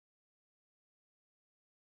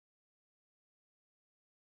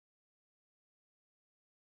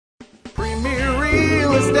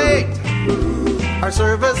Our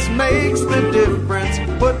service makes the difference.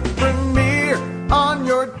 Put Premier on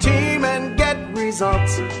your team and get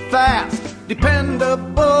results fast,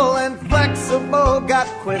 dependable and flexible. Got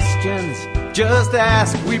questions? Just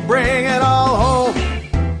ask. We bring it all home.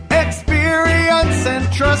 Experience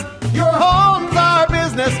and trust. Your home's our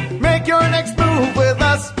business. Make your next move with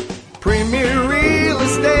us. Premier Real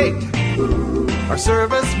Estate. Our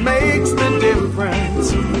service makes the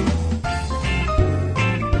difference.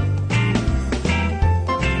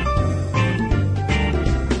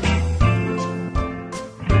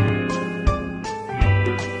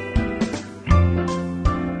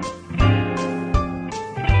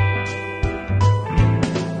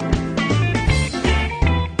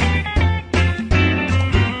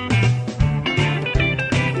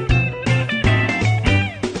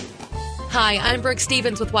 Hi, I'm Brooke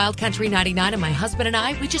Stevens with Wild Country 99, and my husband and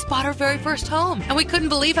I, we just bought our very first home. And we couldn't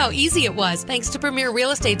believe how easy it was, thanks to Premier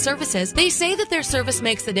Real Estate Services. They say that their service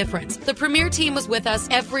makes the difference. The Premier team was with us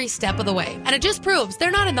every step of the way. And it just proves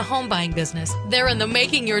they're not in the home buying business. They're in the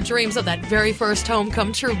making your dreams of that very first home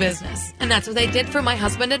come true business. And that's what they did for my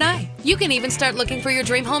husband and I. You can even start looking for your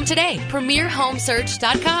dream home today.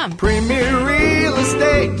 PremierHomesearch.com. Premier Real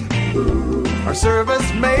Estate. Our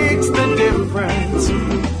service makes the difference.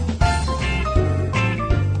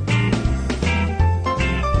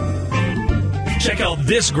 Check out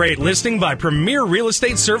this great listing by Premier Real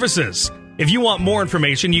Estate Services. If you want more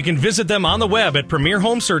information, you can visit them on the web at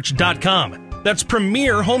PremierHomesearch.com. That's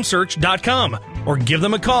PremierHomesearch.com. Or give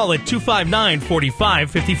them a call at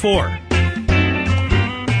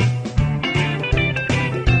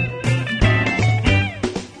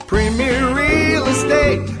 259-4554. Premier Real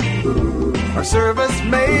Estate. Our service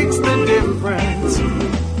makes the difference.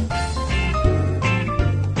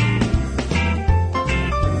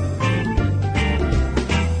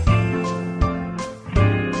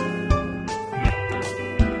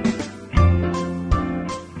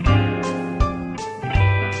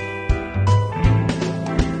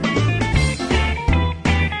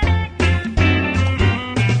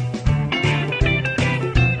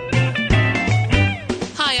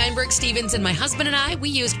 Stevens and my husband and I, we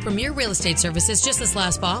used Premier Real Estate Services just this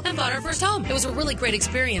last fall and bought our first home. It was a really great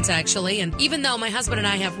experience, actually, and even though my husband and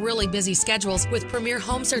I have really busy schedules with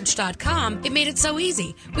PremierHomesearch.com, it made it so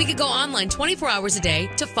easy. We could go online 24 hours a day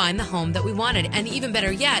to find the home that we wanted, and even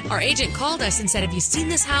better yet, our agent called us and said, "Have you seen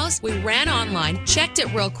this house?" We ran online, checked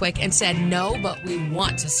it real quick, and said, "No, but we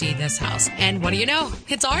want to see this house." And what do you know?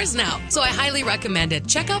 It's ours now. So I highly recommend it.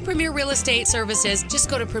 Check out Premier Real Estate Services. Just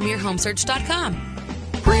go to PremierHomesearch.com.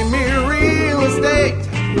 Premier Real Estate.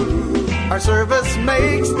 Our service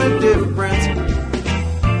makes the difference.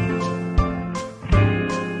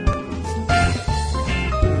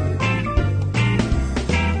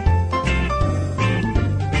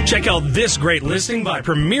 Check out this great listing by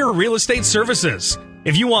Premier Real Estate Services.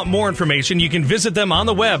 If you want more information, you can visit them on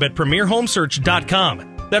the web at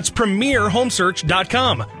PremierHomesearch.com. That's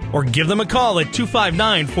PremierHomesearch.com. Or give them a call at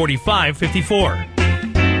 259-4554.